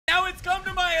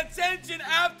attention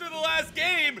after the last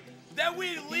game that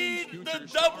we lead the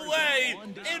AA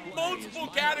in multiple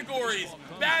categories.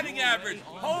 Batting average,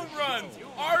 home runs,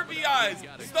 RBIs,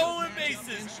 stolen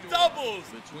bases, doubles.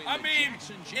 I mean,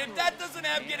 if that doesn't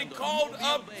have getting called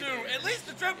up to at least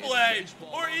the AAA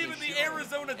or even the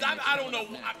Arizona Diamond, I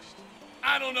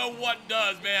don't know what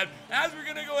does, man. As we're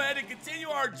gonna go ahead and continue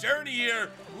our journey here,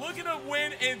 looking to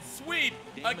win and sweep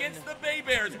against the Bay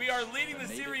Bears. We are leading the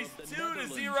series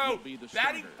 2-0,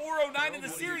 batting .409 in the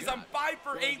series. I'm 5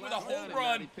 for 8 with a home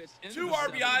run, 2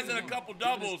 RBIs, and a couple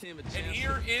doubles. And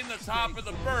here in the top of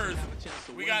the first,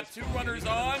 we got 2 runners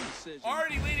on,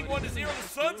 already leading 1-0. The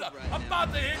Suns, I'm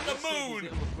about to hit the moon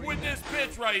with this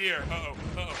pitch right here.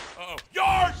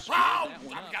 Yard! Oh!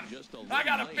 I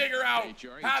gotta figure out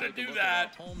how to do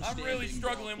that. I'm really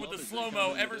struggling with the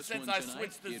slow-mo ever since I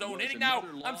switched to zone hitting. Now,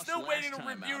 I'm still waiting to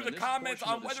review the comments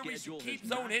on whether we should keep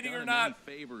zone hitting or not,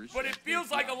 but it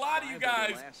feels like a lot of you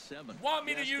guys want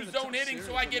me to use zone hitting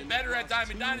so I get better at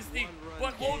Diamond Dynasty,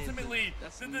 but ultimately,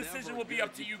 the decision will be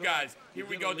up to you guys. Here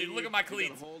we go, dude. Look at my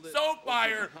cleats. So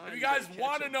fire. If you guys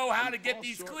want to know how to get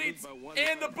these cleats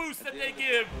and the boost that they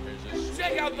give,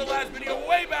 check out the last video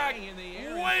way back,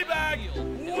 way back,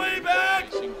 way back.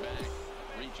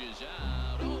 Reaches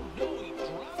out. Oh no, he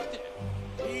dropped it.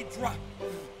 He dropped.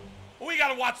 We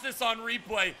gotta watch this on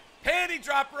replay. Panty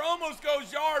dropper almost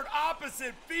goes yard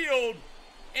opposite field,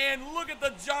 and look at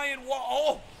the giant wall.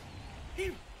 Oh,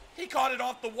 he caught it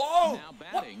off the wall. Now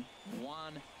batting,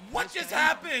 what just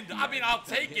happened? I mean, I'll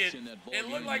take it. It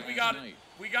looked like we got an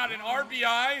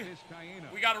RBI.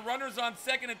 We got runners on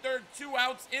second and third, 2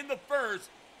 outs in the first.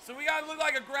 So we got to look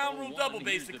like a ground rule double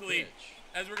basically.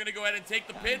 As we're going to go ahead and take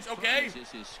the pitch, okay?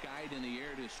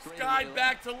 Skied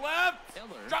back to left.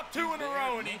 Drop 2 in a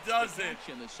row, and he does it.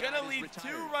 Going to leave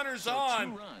 2 runners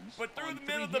on, but through the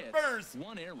middle of the first,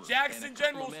 Jackson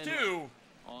Generals 2,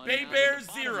 Bay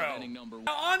Bears 0.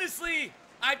 Now, honestly,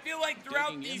 I feel like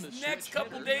throughout these next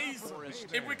couple days,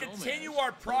 if we continue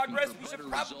our progress, we should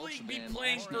probably be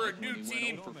playing for a new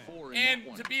team.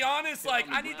 And to be honest, like,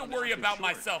 I need to worry about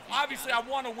myself. Obviously, I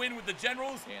want to win with the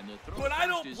Generals, but I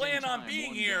don't plan on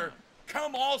being here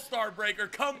come All-Star break or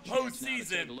come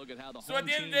postseason. So at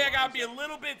the end of the day, I got to be a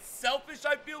little bit selfish,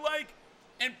 I feel like,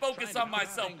 and focus on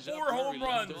myself. 4 home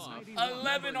runs,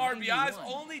 11 RBIs,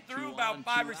 only through about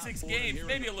 5 or 6 games,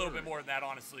 maybe a little bit more than that,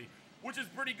 honestly, which is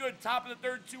pretty good. Top of the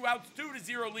third, 2 outs,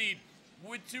 2-0 lead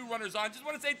with 2 runners on. Just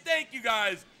want to say thank you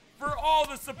guys for all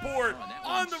the support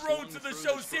on the road to the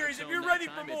show series. If you're ready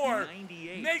for more,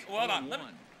 hold on.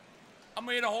 I'm going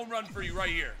to hit a home run for you right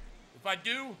here. If I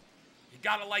do, you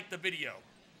got to like the video.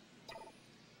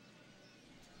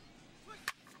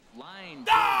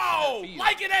 No!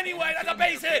 Like it anyway. That's a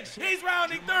base hit. He's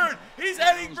rounding third. He's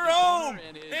heading for home.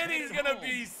 And he's going to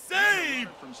be safe.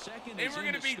 And we're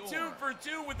going to be 2 for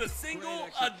 2 with a single,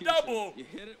 a double,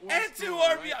 and 2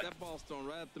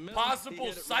 RBI.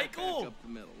 Possible cycle?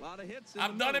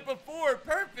 I've done it before.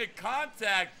 Perfect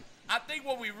contact. I think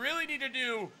what we really need to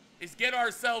do is get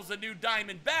ourselves a new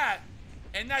diamond bat,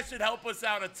 and that should help us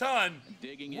out a ton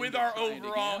with our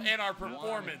overall and our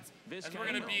performance. As we're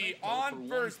going to be on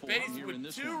first base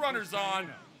with 2 runners on,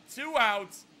 2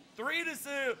 outs,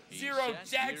 3-0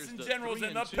 Jackson Generals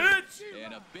in the pitch.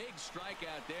 And a big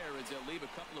strikeout there as they'll leave a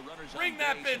couple of runners. Bring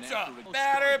that pitch up.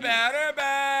 Batter, batter,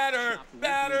 batter,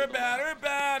 batter, batter,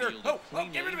 batter. Oh,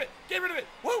 get rid of it. Get rid of it.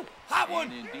 Woo, hot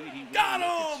one.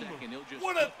 Got him.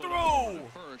 What a throw.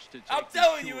 I'm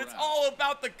telling you, it's all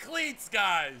about the cleats,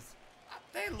 guys.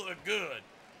 They look good,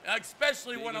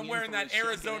 especially when I'm wearing that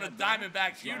Arizona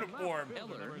Diamondbacks uniform.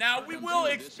 Now, we will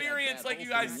experience, like you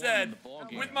guys said,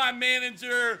 with my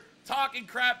manager, talking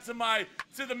crap to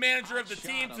the manager of the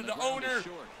team, to the owner.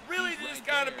 Really just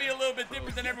got to be a little bit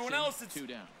different than everyone else.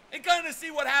 And kind of see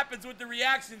what happens with the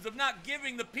reactions of not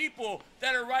giving the people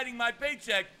that are writing my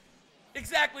paycheck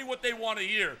exactly what they want to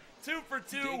hear. 2 for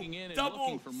 2,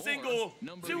 double, single,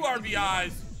 2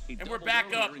 RBIs. And we're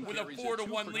back up with a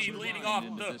 4-1 lead, leading off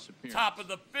the top of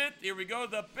the 5th. Here we go,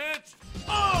 the pitch.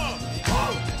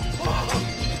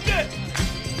 Shit!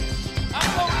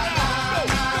 I'm going down.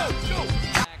 Go.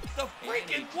 The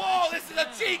freaking wall. This is a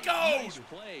cheat code.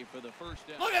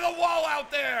 Look at the wall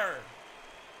out there.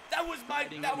 That was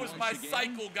my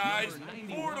cycle, guys.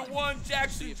 4-1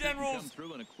 Jackson Generals.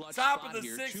 Top of the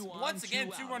 6th. Once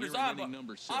again, 2 runners on. But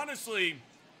honestly,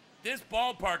 this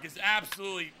ballpark is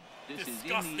absolutely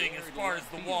disgusting as far as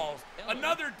the walls.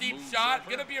 Another deep shot,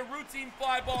 gonna be a routine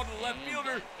fly ball to the left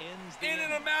fielder.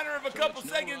 In a matter of a couple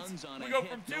seconds, we go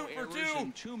from 2 for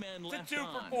 2 to 2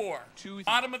 for 4.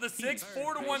 Bottom of the 6th,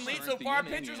 4-1 lead so far.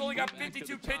 Pitcher's only got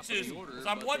 52 pitches. So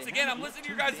I'm listening to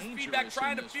your guys' feedback,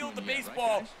 trying to field the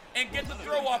baseball and get the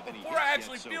throw off before I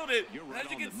actually field it. And as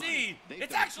you can see,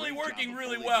 it's actually working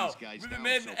really well. We've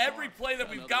been every play that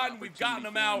we've gotten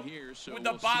them out with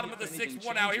the bottom of the 6th,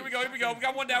 1 out. Here we go. We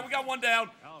got one down.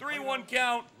 3-1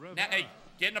 count. Now, hey,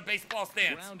 get in a baseball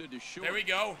stance. There we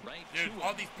go. Dude,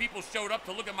 all these people showed up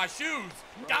to look at my shoes.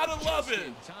 Gotta love it.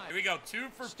 Here we go. 2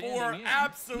 for 4.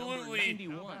 Absolutely.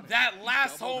 That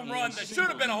last home run that should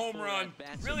have been a home run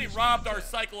really robbed our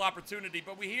cycle opportunity.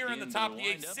 But we here in the top of the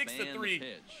 8th, 6-3.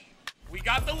 We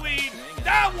got the lead.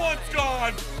 That one's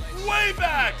gone. Way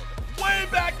back.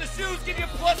 The shoes give you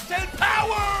plus 10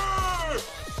 power.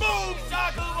 Boom,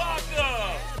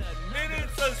 shakalaka. And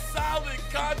it's a solid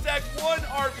contact 1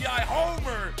 RBI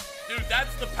homer. Dude,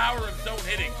 that's the power of zone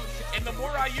hitting. And the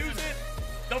more I use it,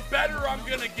 the better I'm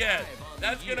gonna get.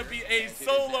 That's gonna be a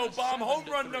solo bomb home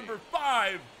run number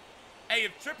 5. Hey,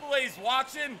 if AAA's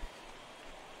watching,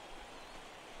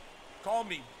 call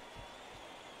me.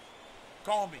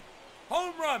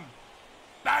 Home run.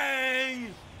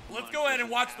 Bang. Let's go ahead and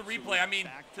watch the replay. I mean,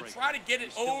 to try to get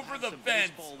it over the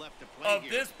fence of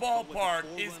this ballpark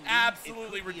is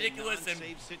absolutely ridiculous, and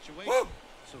whew,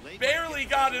 barely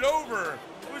got it over.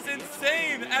 It was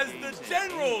insane, as the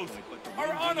Generals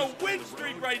are on a win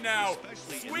streak right now,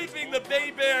 sweeping the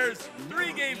Bay Bears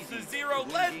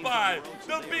 3-0, led by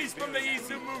the Beast from the East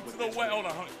who moved to the West. Hold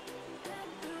on.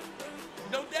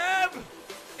 No dab.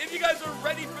 If you guys are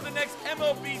ready for the next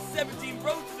MLB 17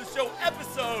 Road to the Show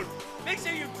episode, make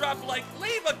sure you drop a like,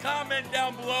 leave a comment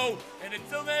down below, and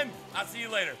until then, I'll see you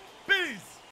later. Peace!